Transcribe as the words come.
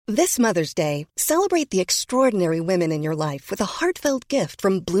This Mother's Day, celebrate the extraordinary women in your life with a heartfelt gift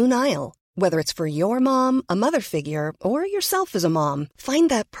from Blue Nile. Whether it's for your mom, a mother figure, or yourself as a mom, find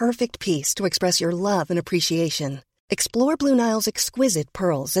that perfect piece to express your love and appreciation. Explore Blue Nile's exquisite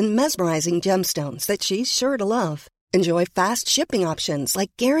pearls and mesmerizing gemstones that she's sure to love. Enjoy fast shipping options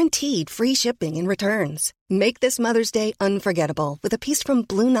like guaranteed free shipping and returns. Make this Mother's Day unforgettable with a piece from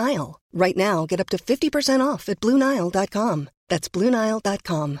Blue Nile. Right now, get up to 50% off at BlueNile.com. That's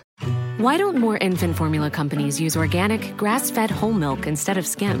BlueNile.com. Why don't more infant formula companies use organic, grass-fed whole milk instead of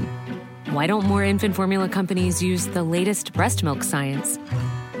skim? Why don't more infant formula companies use the latest breast milk science?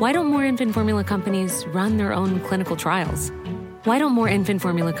 Why don't more infant formula companies run their own clinical trials? Why don't more infant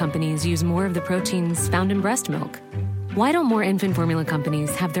formula companies use more of the proteins found in breast milk? Why don't more infant formula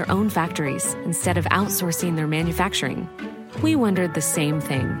companies have their own factories instead of outsourcing their manufacturing? We wondered the same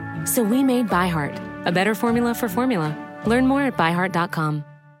thing. So we made ByHeart, a better formula for formula. Learn more at byheart.com.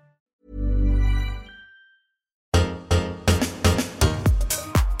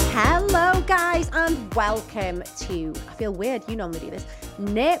 Hello, guys, and welcome to, I feel weird, you normally do this,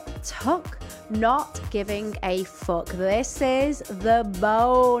 Nip Tuck, not giving a fuck. This is the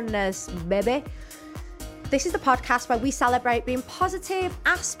bonus, baby. This is the podcast where we celebrate being positive,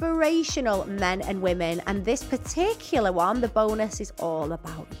 aspirational men and women. And this particular one, the bonus, is all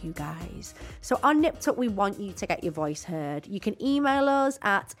about you guys. So on Nip Tuck, we want you to get your voice heard. You can email us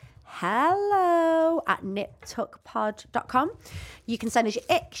at hello@niptuckpod.com. You can send us your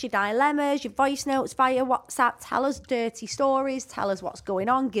icks, your dilemmas, your voice notes via WhatsApp. Tell us dirty stories. Tell us what's going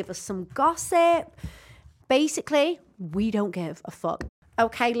on. Give us some gossip. Basically, we don't give a fuck.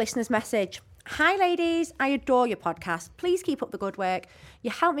 Okay, listener's message. Hi, ladies. I adore your podcast. Please keep up the good work. You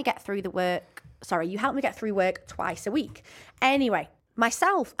help me get through work twice a week. Anyway,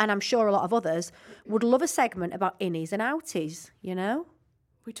 myself, and I'm sure a lot of others, would love a segment about innies and outies, you know?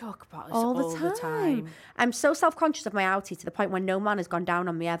 We talk about this all the time. I'm so self-conscious of my outie to the point where no man has gone down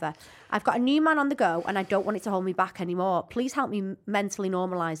on me ever. I've got a new man on the go and I don't want it to hold me back anymore. Please help me mentally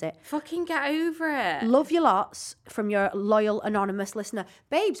normalise it. Fucking get over it. Love you lots, from your loyal anonymous listener.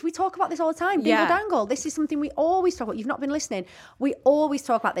 Babes, we talk about this all the time. Dingle dangle. This is something we always talk about. You've not been listening. We always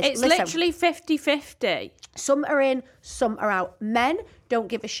talk about this. It's literally 50-50. Some are in, some are out. Men don't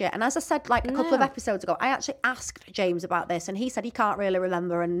give a shit. And as I said like a couple of episodes ago, I actually asked James about this and he said he can't really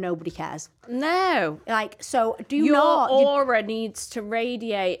remember and nobody cares. No. Like, so Your aura needs to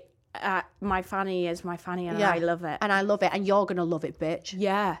radiate. My fanny is my fanny and I love it. And I love it and you're going to love it, bitch.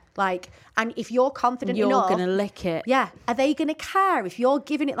 Yeah. Like, and if you're confident enough. You're going to lick it. Yeah. Are they going to care if you're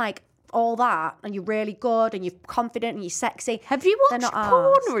giving it like all that and you're really good and you're confident and you're sexy? Have you watched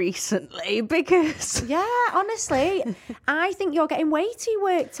porn recently? Because honestly, I think you're getting way too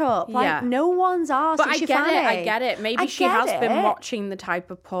worked up. Like no one's arsed. But I get it. Maybe she has been watching the type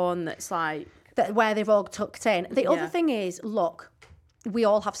of porn that's like where they've all tucked in. The other thing is, look, we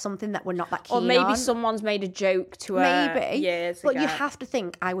all have something that we're not that keen on. Or maybe someone's made a joke to her years ago. But you have to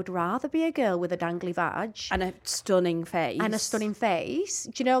think, I would rather be a girl with a dangly vag. And a stunning face.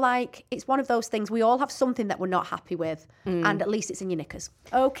 Do you know, like, it's one of those things, we all have something that we're not happy with. And at least it's in your knickers.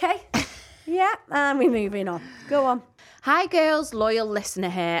 Okay? Yeah, and we're moving on. Go on. Hi girls, loyal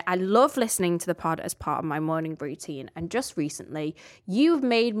listener here. I love listening to the pod as part of my morning routine, and just recently you've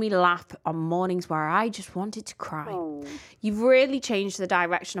made me laugh on mornings where I just wanted to cry. You've really changed the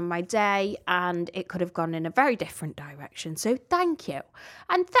direction of my day and it could have gone in a very different direction, so thank you.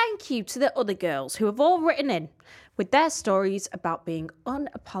 And thank you to the other girls who have all written in with their stories about being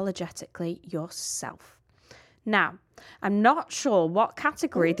unapologetically yourself. Now, I'm not sure what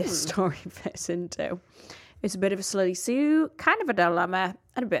category this story fits into. It's a bit of a slutty suit, kind of a dilemma,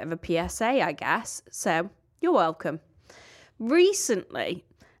 and a bit of a PSA, I guess. So, you're welcome. Recently,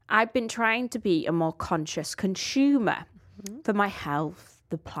 I've been trying to be a more conscious consumer for my health,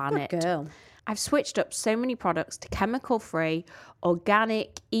 the planet. Good girl. I've switched up so many products to chemical-free,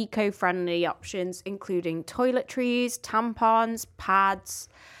 organic, eco-friendly options, including toiletries, tampons, pads,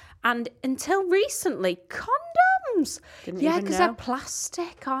 and until recently, condoms. Because they're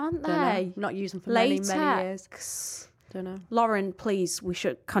plastic, aren't they? Not using for Latex. many years. Don't know. Lauren, please, we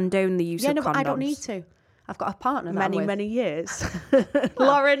should condone the use of condoms. But I don't need to. I've got a partner. Many years.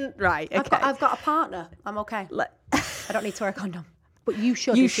 Lauren, right? Okay. I've got a partner. I'm okay. I don't need to wear a condom. But you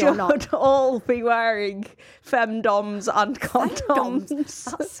should. You if you're not. should all be wearing femdoms and condoms.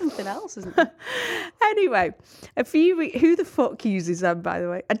 That's something else, isn't it? Anyway, who the fuck uses them, by the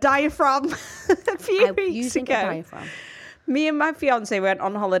way? A diaphragm. A few weeks ago, a diaphragm. me and my fiance went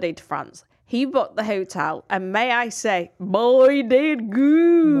on holiday to France. He booked the hotel, and may I say, boy, did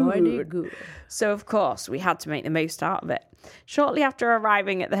good. So, of course, we had to make the most out of it. Shortly after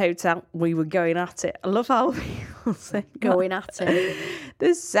arriving at the hotel, we were going at it. I love how people say Going at it.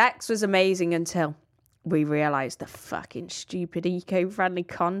 The sex was amazing until we realised the fucking stupid eco-friendly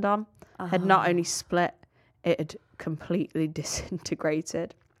condom had not only split, it had completely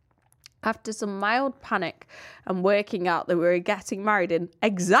disintegrated. After some mild panic and working out that we were getting married in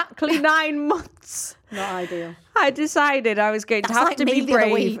exactly 9 months, Not ideal. I decided I was going to That's have like to me be the other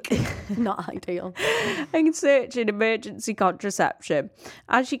brave week. Not ideal. and search an emergency contraception.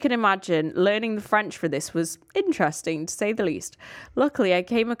 As you can imagine, learning the French for this was interesting, to say the least. Luckily, I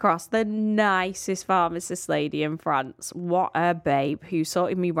came across the nicest pharmacist lady in France. What a babe, who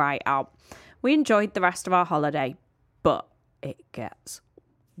sorted me right out. We enjoyed the rest of our holiday, but it gets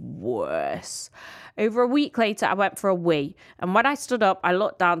worse. Over a week later, I went for a wee, and when I stood up, I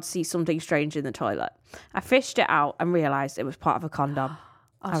looked down to see something strange in the toilet. I fished it out and realised it was part of a condom.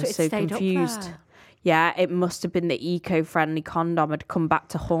 I was so confused. Yeah, it must have been the eco-friendly condom had come back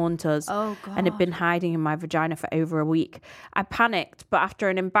to haunt us and had been hiding in my vagina for over a week. I panicked, but after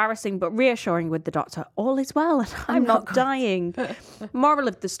an embarrassing but reassuring with the doctor, all is well and I'm not dying. Moral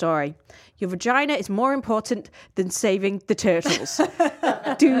of the story, your vagina is more important than saving the turtles.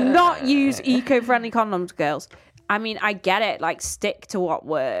 Do not use eco-friendly condoms, girls. I mean, I get it. Like, stick to what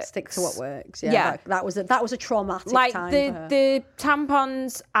works. Stick to what works. Yeah. That was a traumatic like time. The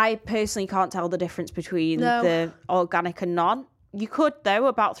tampons, I personally can't tell the difference between the organic and non. You could, though,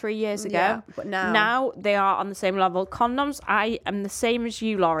 about 3 years ago. Yeah, but now they are on the same level. Condoms, I am the same as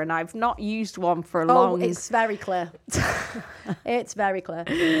you, Lauren. I've not used one for a long... Oh, it's very clear. It's very clear.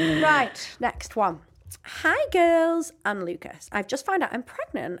 Right, next one. Hi girls and Lucas. I've just found out I'm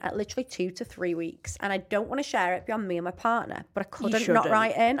pregnant at literally 2 to 3 weeks and I don't want to share it beyond me and my partner, but I couldn't not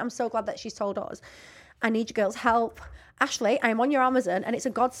write in. I'm so glad that she's told us. I need your girls' help. Ashley, I'm on your Amazon and it's a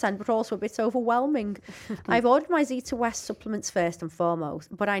godsend but also a bit overwhelming. I've ordered my Zeta West supplements first and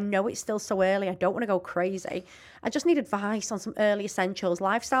foremost, but I know it's still so early. I don't want to go crazy. I just need advice on some early essentials,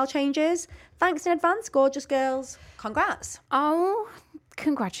 lifestyle changes. Thanks in advance, gorgeous girls. Congrats. Oh,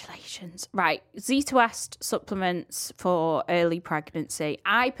 congratulations. Right, Zeta West supplements for early pregnancy.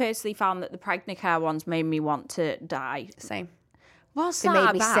 I personally found that the Pregnacare ones made me want to die. Same. What's They that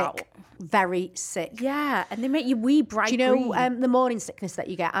made me about? sick. Very sick. Yeah, and they make you wee bright Do you know green. the morning sickness that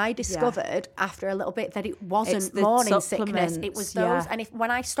you get? I discovered after a little bit that it It's wasn't the morning sickness. supplements, It was those. yeah. And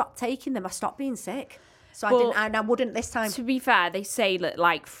when I stopped taking them, I stopped being sick. So I Well, didn't, and I wouldn't this time. To be fair, they say that,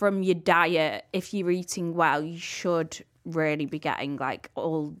 like, from your diet, if you're eating well, you should really be getting, like,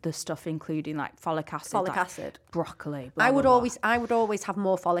 all the stuff, including, like, folic acid. Folic like acid. Broccoli. Blah, I would blah, always have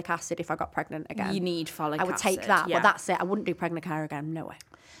more folic acid if I got pregnant blah. again. You need folic acid. I would take that, yeah. but that's it. I wouldn't do Pregnacare again. No way.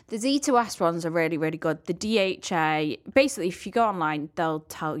 The Zeta West ones are really, really good. The DHA, basically, if you go online, they'll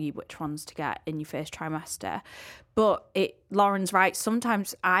tell you which ones to get in your first trimester. But Lauren's right.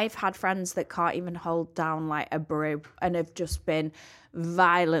 Sometimes I've had friends that can't even hold down like a brew and have just been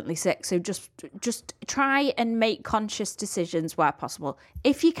violently sick. So just try and make conscious decisions where possible.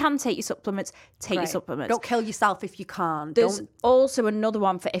 If you can take your supplements, take your Right. supplements. Don't kill yourself if you can't. There's also another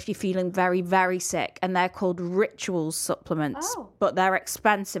one for if you're feeling very, very sick, and they're called Rituals supplements, but they're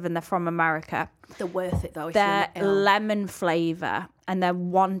expensive and they're from America. They're worth it though. If They're you're ill. lemon flavour, and they're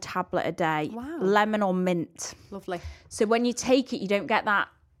 1 tablet a day. Wow. Lemon or mint. Lovely. So when you take it, you don't get that.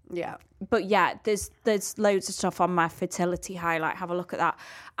 Yeah. But yeah, there's loads of stuff on my fertility highlight. Have a look at that.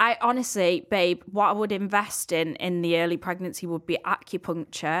 I honestly, babe, what I would invest in the early pregnancy would be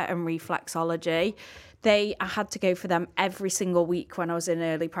acupuncture and reflexology. I had to go for them every single week when I was in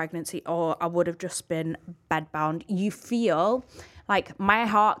early pregnancy, or I would have just been bedbound. You feel like my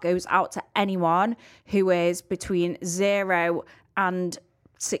heart goes out to anyone who is between 0 and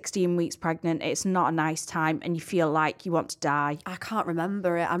 16 weeks pregnant. It's not a nice time and you feel like you want to die. I can't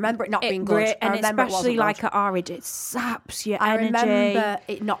remember it. I remember it not being good. And I remember especially it like wasn't at our age, it saps your I energy. remember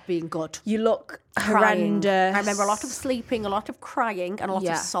it not being good. You look Crying. horrendous. I remember a lot of sleeping, a lot of crying, and a lot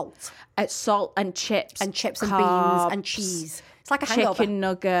of salt. Salt and chips. And chips and carbs, beans and cheese. It's like a hangover. Chicken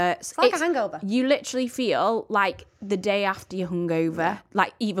nuggets. It's like a hangover. You literally feel like the day after you're hungover,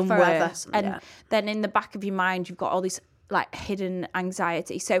 like even Forever. worse. And then in the back of your mind, you've got all this like hidden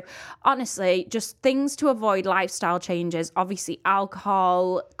anxiety. So honestly, just things to avoid, lifestyle changes. Obviously,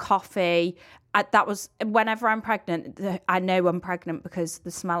 alcohol, coffee. That was whenever I'm pregnant. I know I'm pregnant because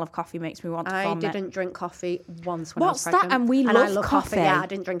the smell of coffee makes me want to vomit. I didn't drink coffee once when I was What's pregnant. that? And we I love coffee. coffee. Yeah, I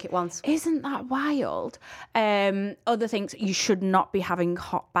didn't drink it once. Isn't that wild? Other things, you should not be having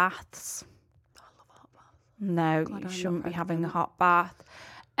hot baths. I love hot baths. No, you shouldn't be having a hot bath.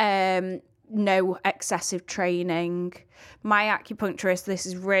 no excessive training. My acupuncturist, this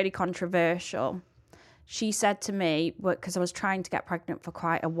is really controversial. She said to me, because I was trying to get pregnant for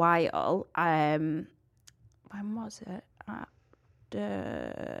quite a while, when was it?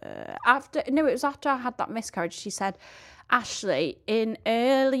 It was after I had that miscarriage. She said, Ashley, in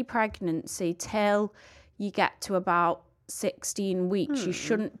early pregnancy till you get to about 16 weeks, you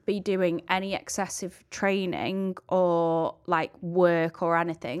shouldn't be doing any excessive training or like work or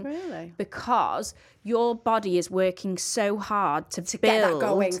anything. Really? Because your body is working so hard to build, get that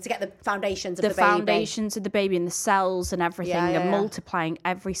going, to get the foundations of the baby. foundations of the baby and the cells and everything and multiplying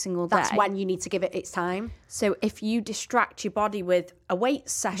every single day. That's when you need to give it its time. So if you distract your body with a weight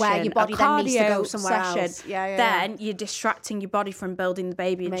session, where your body a then needs to go cardio somewhere session, else. then you're distracting your body from building the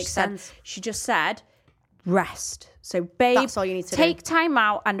baby. And Makes she sense. said, she just said, rest. So, babe, That's all you need to take time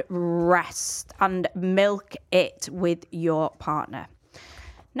out and rest and milk it with your partner.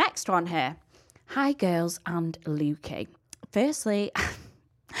 Next one here. Hi, girls and Lukey. Firstly,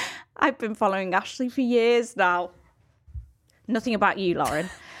 I've been following Ashley for years now. Nothing about you, Lauren.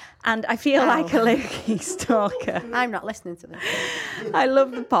 And I feel like a Lukey stalker. I'm not listening to this. I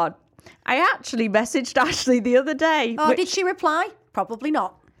love the pod. I actually messaged Ashley the other day. Oh, did she reply? Probably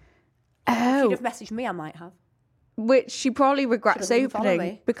not. Oh. If she'd have messaged me, I might have. Which she probably regrets Should've even followed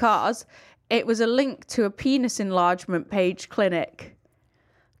opening me. because it was a link to a penis enlargement page clinic.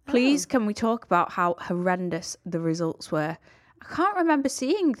 Please, can we talk about how horrendous the results were? I can't remember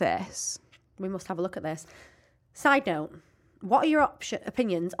seeing this. We must have a look at this. Side note, what are your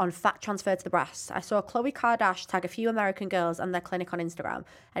opinions on fat transfer to the breasts? I saw Khloe Kardashian tag a few American girls and their clinic on Instagram,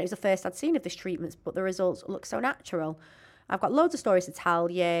 and it was the first I'd seen of this treatment, but the results look so natural. I've got loads of stories to tell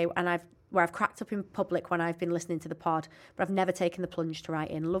you, and where I've cracked up in public when I've been listening to the pod, but I've never taken the plunge to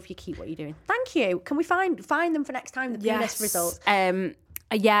write in. Love you, keep what you're doing. Thank you. Can we find them for next time, the penis results?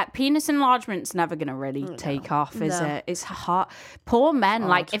 Yeah, penis enlargement's never going to really take off, is it? It's hard. Poor men,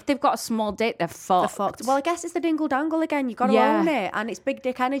 like, if they've got a small dick, they're fucked. Well, I guess it's the dingle dangle again. You've got to own it, and it's big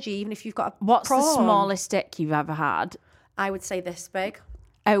dick energy, even if you've got a What's prawn. the smallest dick you've ever had? I would say this big.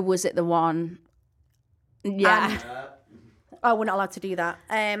 Oh, was it the one? Yeah. Oh, we're not allowed to do that.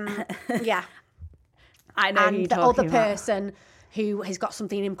 Yeah. I know who And you're the talking other about. person who has got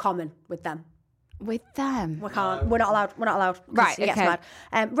something in common with them. With them? We can't. We're not allowed. We're not allowed. 'cause Right, it gets okay.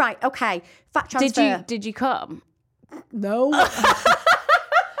 mad. Right. Okay. Fat transfer. Did you come? No. I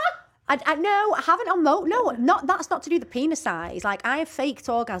no. I haven't on No, not. That's not to do the penis size. Like, I have faked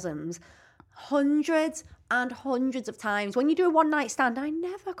orgasms hundreds and hundreds of times. When you do a one night stand, I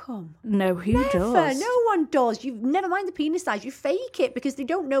never come. No, who Never. does? No one does. You never mind the penis size. You fake it because they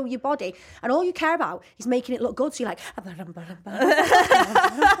don't know your body, and all you care about is making it look good. So you're like, and when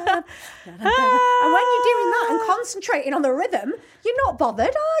you're doing that and concentrating on the rhythm, you're not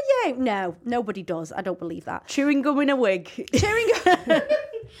bothered, are you? No, nobody does. I don't believe that. Chewing gum in a wig. Chewing gum.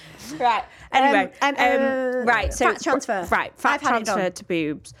 Right. Anyway, right. So fat transfer. Right. Fat I've had it transfer done. to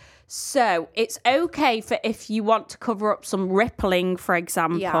boobs. So it's okay for if you want to cover up some rippling, for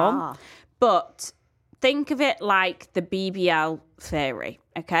example. Yeah. But think of it like the BBL theory,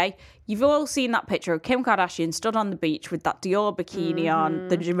 okay? You've all seen that picture of Kim Kardashian stood on the beach with that Dior bikini on,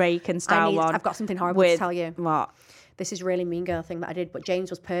 the Jamaican style one. I've got something horrible to tell you. What? This is really mean girl thing that I did, but James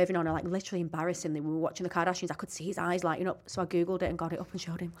was perving on her, like literally embarrassingly. We were watching the Kardashians. I could see his eyes lighting up, so I Googled it and got it up and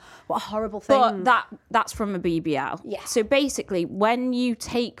showed him. What a horrible thing. But that's from a BBL. Yeah. So basically, when you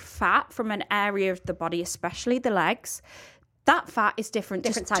take fat from an area of the body, especially the legs, that fat is different.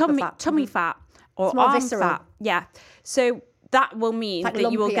 Different Just type of fat. tummy fat or It's more arm visceral. fat. Yeah. So that will mean Like that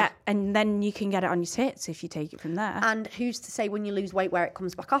you will lumpier. get, and then you can get it on your tits if you take it from there. And who's to say when you lose weight where it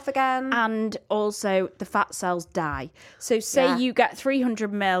comes back off again? And also the fat cells die. So say Yeah. you get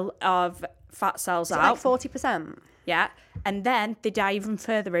 300 mil of fat cells Is it out. like 40%? Yeah. And then they die even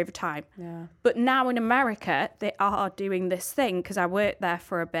further over time. Yeah. But now in America, they are doing this thing, because I worked there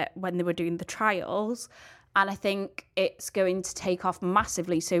for a bit when they were doing the trials. And I think it's going to take off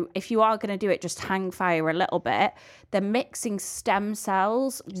massively. So if you are going to do it, just hang fire a little bit. They're mixing stem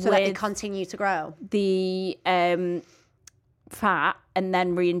cells So that they with continue to grow. the fat and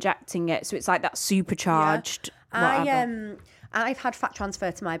then re-injecting it. So it's like that supercharged whatever. I've had fat transfer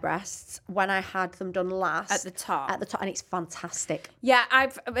to my breasts when I had them done last. At the top. And it's fantastic. Yeah,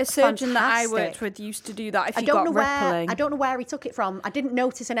 a surgeon that I Fantastic. worked with used to do that if I you don't got know rippling. I don't know where he took it from. I didn't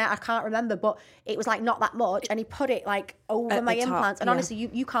notice in it. I can't remember, but it was like not that much, and he put it like over At my the top, implants. And yeah. honestly,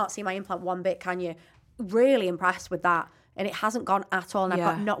 you can't see my implant one bit, can you? Really impressed with that, and it hasn't gone at all. And I've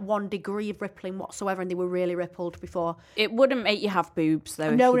got Yeah. not one degree of rippling whatsoever, and they were really rippled before. It wouldn't make you have boobs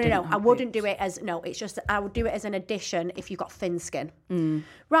though. No. if you didn't I have wouldn't boobs. do it as It's just I would do it as an addition if you've got thin skin. Mm.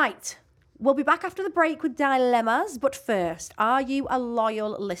 Right. We'll be back after the break with dilemmas, but first, are you a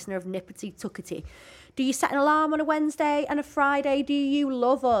loyal listener of Nippity Tuckety? Do you set an alarm on a Wednesday and a Friday? Do you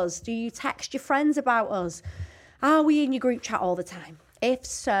love us? Do you text your friends about us? Are we in your group chat all the time? If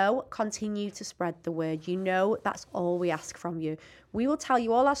so, continue to spread the word. You know that's all we ask from you. We will tell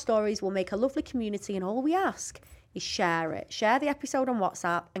you all our stories, we'll make a lovely community, and all we ask is share it. Share the episode on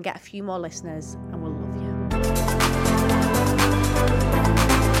WhatsApp and get a few more listeners, and we'll love you.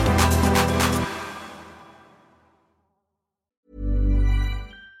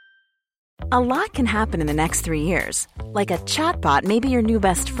 A lot can happen in the next 3 years. Like a chatbot may be your new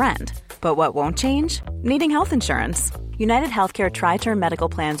best friend. But what won't change? Needing health insurance. United Healthcare Tri-Term Medical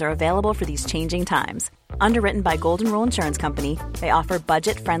Plans are available for these changing times. Underwritten by Golden Rule Insurance Company, they offer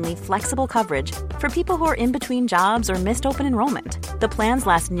budget-friendly, flexible coverage for people who are in between jobs or missed open enrollment. The plans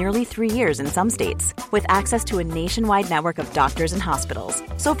last nearly 3 years in some states, with access to a nationwide network of doctors and hospitals.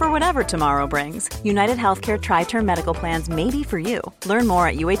 So for whatever tomorrow brings, United Healthcare Tri-Term Medical Plans may be for you. Learn more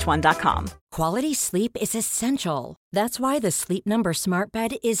at uh1.com. Quality sleep is essential. That's why the Sleep Number Smart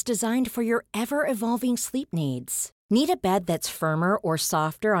Bed is designed for your ever-evolving sleep needs. Need a bed that's firmer or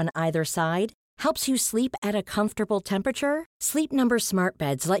softer on either side? Helps you sleep at a comfortable temperature? Sleep Number Smart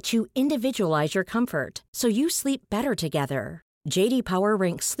Beds let you individualize your comfort, so you sleep better together. J.D. Power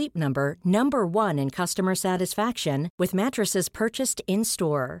ranks Sleep Number number 1 in customer satisfaction with mattresses purchased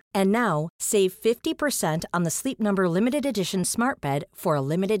in-store. And now, save 50% on the Sleep Number Limited Edition Smart Bed for a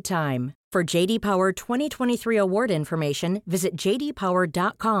limited time. For J.D. Power 2023 award information, visit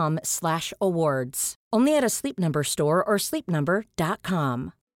jdpower.com/awards. Only at a Sleep Number store or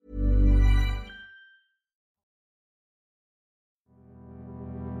sleepnumber.com.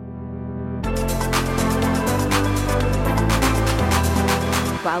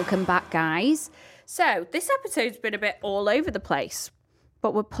 Welcome back, guys. So this episode's been a bit all over the place,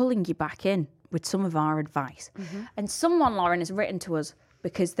 but we're pulling you back in with some of our advice. And someone, Lauren, has written to us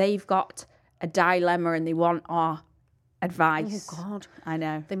because they've got a dilemma and they want our advice. Oh, God. I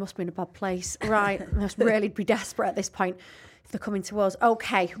know. They must be in a bad place. Right. They must really be desperate at this point if they're coming to us.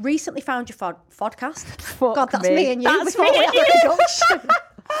 Okay. Recently found your podcast. God, that's me and you. That's before me we and have a you. introduction.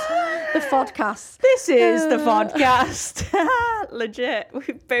 The podcast. This is the podcast. Legit.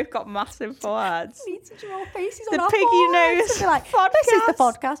 We've both got massive foreheads. We need to draw faces The on our piggy foreheads nose to be like, podcast. this is the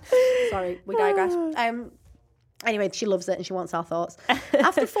podcast. Sorry, we digress. Anyway, she loves it and she wants our thoughts.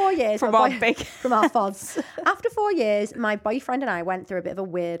 After 4 years... From my our big... From our fods. After 4 years, my boyfriend and I went through a bit of a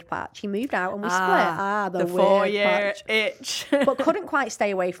weird patch. He moved out and we split. The weird 4-year patch. itch. But couldn't quite stay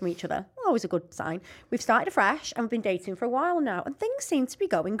away from each other. Always a good sign. We've started afresh and we've been dating for a while now and things seem to be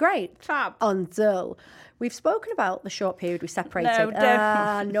going great. Fab. Until we've spoken about the short period we separated. No,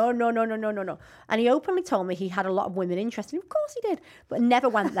 don't. No. And he openly told me he had a lot of women interested. Of course he did, but never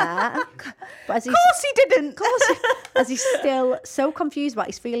went there. But as Of course he didn't. as he's still so confused about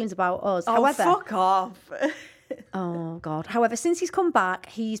his feelings about us. Oh, However, fuck off. oh, God. However, since he's come back,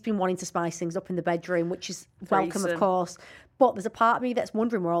 he's been wanting to spice things up in the bedroom, which is welcome, of Threesome. course. But there's a part of me that's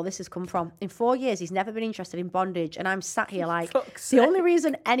wondering where all this has come from. In 4 years, he's never been interested in bondage. And I'm sat here like, Fuck's the sake. only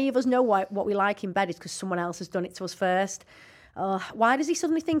reason any of us know what we like in bed is because someone else has done it to us first. Why does he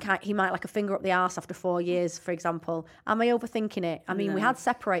suddenly think he might like a finger up the arse after 4 years, for example? Am I overthinking it? I mean, we had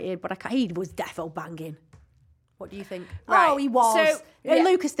separated, but he was defo banging. What do you think? Right. Oh, he was. So, yeah.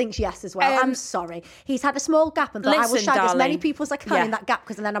 Lucas thinks yes as well. I'm sorry. He's had a small gap and thought I will Listen, shag as many darling. people as I can Yeah. in that gap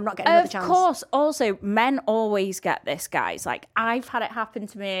because then I'm not getting another Of chance. course. Also, men always get this, guys. Like, I've had it happen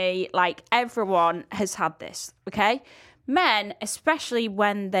to me. Like, everyone has had this, okay? Men, especially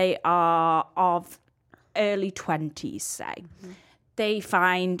when they are of early 20s, say, they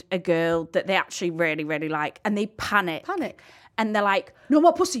find a girl that they actually really, really like and they panic. And they're like, No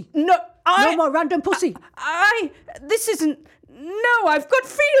more pussy. no more random pussy. This isn't, no, I've got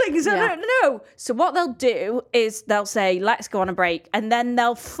feelings, I don't know. So what they'll do is they'll say, let's go on a break. And then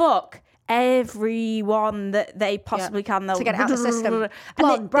they'll fuck everyone that they possibly can. They'll, To get it out of the system. And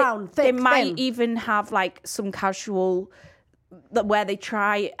Blonde, brown, they thick, might thin. even have like some casual, where they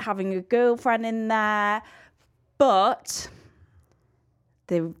try having a girlfriend in there. But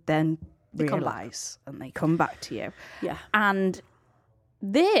they then realise and they come back to you. Yeah. And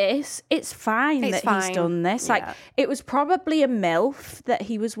it's fine It's that he's fine. done this. Yeah. Like, it was probably a MILF that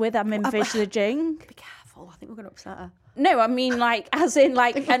he was with, I'm envisaging. Be careful. I think we're going to upset her. No, I mean, like, as in,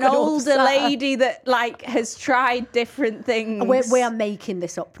 like, an gonna older upset her. lady that, like, has tried different things. We are making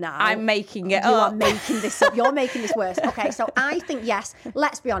this up now. I'm making it You up. are making this up. You're making this worse. Okay, so I think, yes,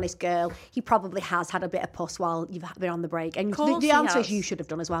 let's be honest, girl. He probably has had a bit of puss while you've been on the break. And Course the he answer has. is you should have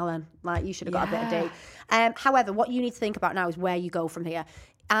done as well then. Like, you should have got a bit of date. However, what you need to think about now is where you go from here.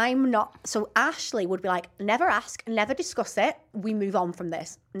 I'm not. So Ashley would be like, never ask, never discuss it. We move on from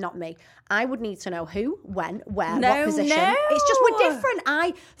this. Not me. I would need to know who, when, where, what position. No. It's just we're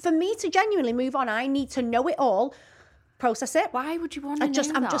different. For me to genuinely move on, I need to know it all, process it. Why would you want to know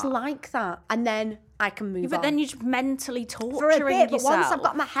that? I'm just like that, and then I can move on. But then you're just mentally torturing for a bit. yourself. But once I've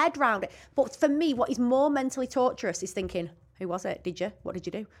got my head round it. But for me, what is more mentally torturous is thinking, who was it? Did you? What did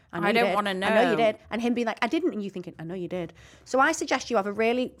you do? I don't want to know. I know you did. And him being like, I didn't. And you thinking, I know you did. So I suggest you have a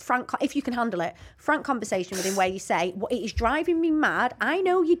really frank, if you can handle it, frank conversation with him where you say, well, it is driving me mad. I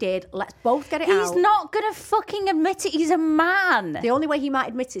know you did. Let's both get it out. He's not going to fucking admit it. He's a man. The only way he might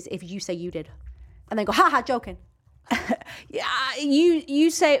admit it is if you say you did. And then go, ha, joking. Yeah, you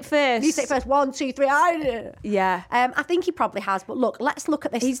say it first. You say it first. 1, 2, 3. I did. Yeah. I think he probably has. But look, let's look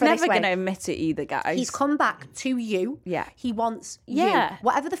at this. He's never going to admit it either, guys. He's come back to you. Yeah. He wants Yeah. you.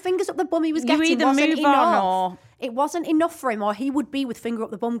 Whatever the fingers up the bum he was getting either wasn't move enough. on or... It wasn't enough for him, or he would be with finger up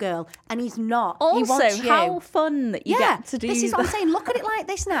the bum girl, and he's not. He Also, wants you. how fun that you get to do this is what I'm that. saying. Look at it like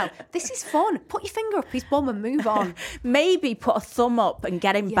this now. This is fun. Put your finger up his bum and move on. Maybe put a thumb up and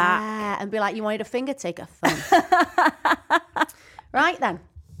get him back. Yeah, and be like, you wanted a finger? Take a thumb. Right then.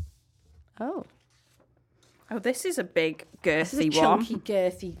 Oh, this is a big this is a girthy one. chunky,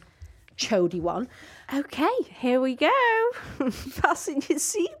 girthy, chody one. Okay, here we go. Fasten your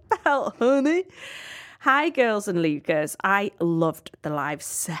seatbelt, honey. Hi, girls and Lucas. I loved the live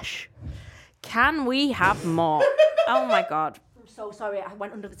sesh. Can we have more? Oh, my God. I'm so sorry. I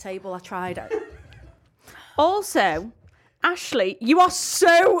went under the table. I tried. Also, Ashley, you are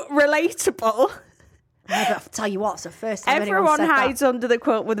so relatable. I'll tell you what, it's the first time Everyone said hides that. under the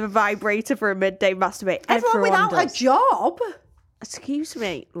quilt with a vibrator for a midday masturbate. Everyone without does. a job. Excuse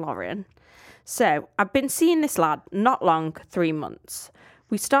me, Lauren. So, I've been seeing this lad not long, 3 months.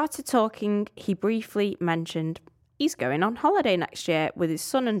 We started talking. He briefly mentioned he's going on holiday next year with his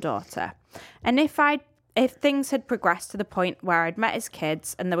son and daughter. And if things had progressed to the point where I'd met his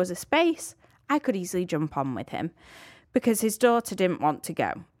kids and there was a space, I could easily jump on with him because his daughter didn't want to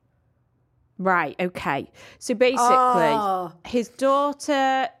go. Right, okay. So basically, his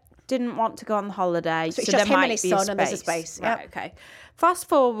daughter didn't want to go on the holiday. So it's there just him might and his be son and there's a space. Right, Yep. okay. Fast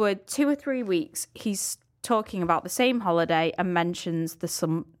forward 2 or 3 weeks, he's talking about the same holiday and mentions the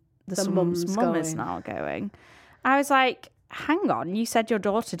son's mum is now going. I was like, hang on, you said your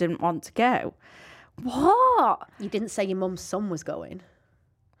daughter didn't want to go. What? You didn't say your mum's son was going.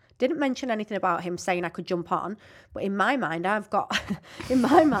 Didn't mention anything about him saying I could jump on. But in my mind, I'm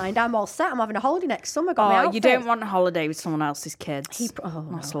all set. I'm having a holiday next summer. Got my outfit. You don't want a holiday with someone else's kids.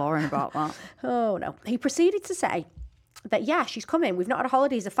 Ask Lauren about that. Oh, no. He proceeded to say that, yeah, she's coming. We've not had a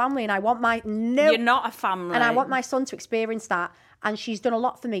holiday as a family, and I want my... No. You're not a family. And I want my son to experience that. And she's done a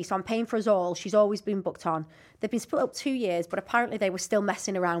lot for me, so I'm paying for us all. She's always been booked on. They've been split up 2 years, but apparently they were still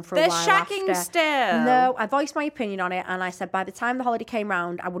messing around for a while after. They're shagging still. No, I voiced my opinion on it, and I said by the time the holiday came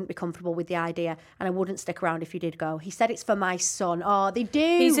round, I wouldn't be comfortable with the idea, and I wouldn't stick around if you did go. He said it's for my son. Oh, they do.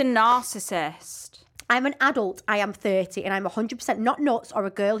 He's a narcissist. I'm an adult, I am 30, and I'm 100% not nuts or a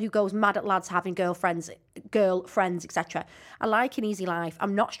girl who goes mad at lads having girlfriends, etc. I like an easy life.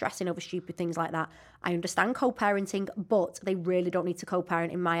 I'm not stressing over stupid things like that. I understand co-parenting, but they really don't need to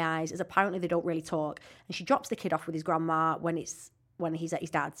co-parent in my eyes, as apparently they don't really talk. And she drops the kid off with his grandma when he's at his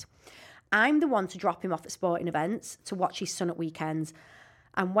dad's. I'm the one to drop him off at sporting events, to watch his son at weekends.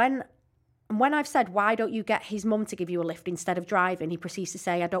 And when I've said, why don't you get his mum to give you a lift instead of driving, he proceeds to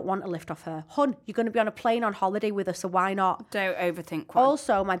say, I don't want a lift off her. Hun, you're going to be on a plane on holiday with us, so why not? Don't overthink one.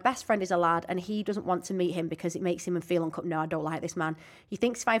 Also, my best friend is a lad, and he doesn't want to meet him because it makes him feel uncomfortable. No, I don't like this man. He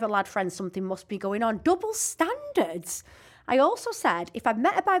thinks if I have a lad friend, something must be going on. Double standards. I also said, if I'd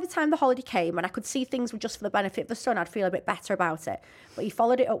met her by the time the holiday came and I could see things were just for the benefit of the son, I'd feel a bit better about it. But he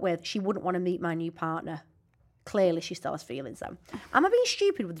followed it up with, she wouldn't want to meet my new partner. Clearly, she still has feelings then. Am I being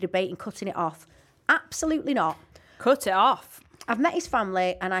stupid with the debate and cutting it off? Absolutely not. Cut it off. I've met his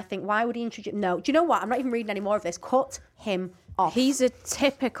family and I think, why would he introduce... No, do you know what? I'm not even reading any more of this. Cut him off. He's a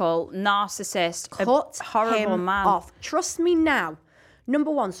typical narcissist, horrible man. Off. Trust me now.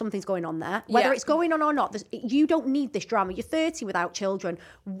 Number one, something's going on there. Whether it's going on or not, you don't need this drama. You're 30 without children.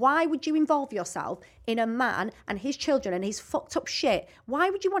 Why would you involve yourself in a man and his children and his fucked up shit? Why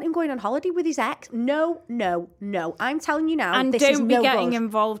would you want him going on holiday with his ex? No. I'm telling you now, and this don't is be no getting good.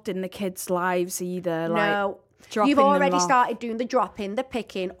 involved in the kids' lives either. No. Dropping You've already them off. started doing the dropping, the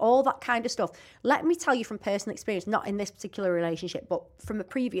picking, all that kind of stuff. Let me tell you from personal experience, not in this particular relationship, but from a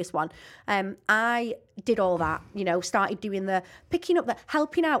previous one, I did all that, started doing the picking up, the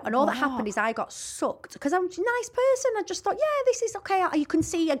helping out, and all that happened is I got sucked because I'm a nice person. I just thought, yeah, this is okay. You can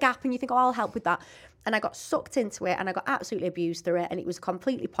see a gap and you think, oh, I'll help with that. and I got sucked into it and I got absolutely abused through it, and it was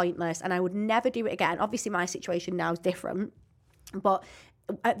completely pointless, and I would never do it again. Obviously, my situation now is different, but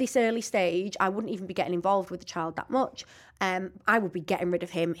at this early stage, I wouldn't even be getting involved with the child that much. I would be getting rid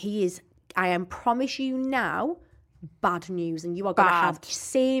of him. I promise you now, bad news, and you are going to have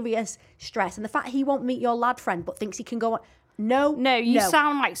serious stress. And the fact he won't meet your lad friend but thinks he can go on. No, you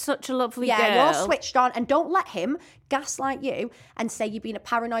sound like such a lovely girl. Yeah, you're switched on, and don't let him gaslight you and say you're being a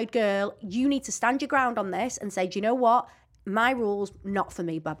paranoid girl. You need to stand your ground on this and say, do you know what? My rules, not for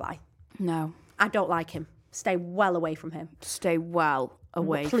me, bye-bye. No. I don't like him. Stay well away from him. Stay well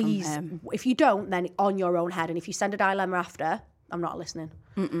away Please, from him. If you don't, then on your own head. And if you send a dilemma after, I'm not listening.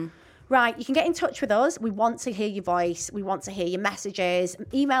 Right, you can get in touch with us. We want to hear your voice. We want to hear your messages.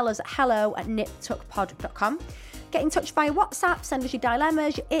 Email us at hello@niptuckpod.com. Get in touch via WhatsApp. Send us your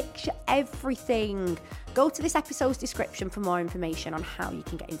dilemmas, your icks, your everything. Go to this episode's description for more information on how you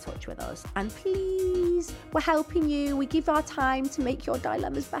can get in touch with us. And please, we're helping you. We give our time to make your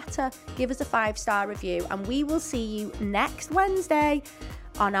dilemmas better. Give us a 5-star review, and we will see you next Wednesday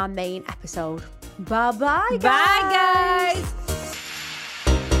on our main episode. Bye-bye, guys. Bye, guys.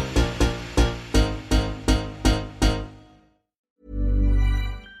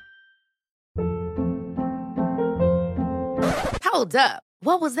 Hold up.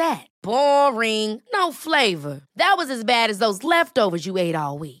 What was that? Boring. No flavor. That was as bad as those leftovers you ate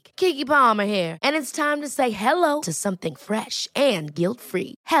all week. Keke Palmer here, and it's time to say hello to something fresh and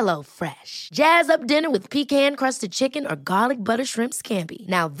guilt-free. Hello Fresh. Jazz up dinner with pecan-crusted chicken or garlic butter shrimp scampi.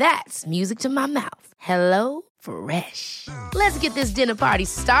 Now that's music to my mouth. Hello Fresh. Let's get this dinner party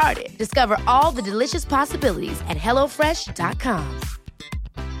started. Discover all the delicious possibilities at hellofresh.com.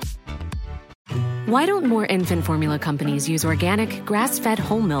 Why don't more infant formula companies use organic, grass-fed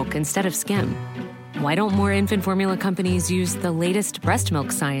whole milk instead of skim? Why don't more infant formula companies use the latest breast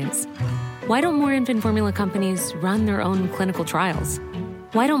milk science? Why don't more infant formula companies run their own clinical trials?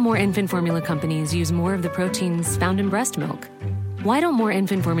 Why don't more infant formula companies use more of the proteins found in breast milk? Why don't more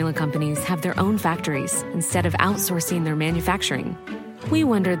infant formula companies have their own factories instead of outsourcing their manufacturing? We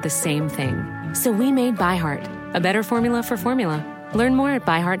wondered the same thing. So we made ByHeart, a better formula for formula. Learn more at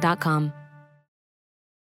byheart.com.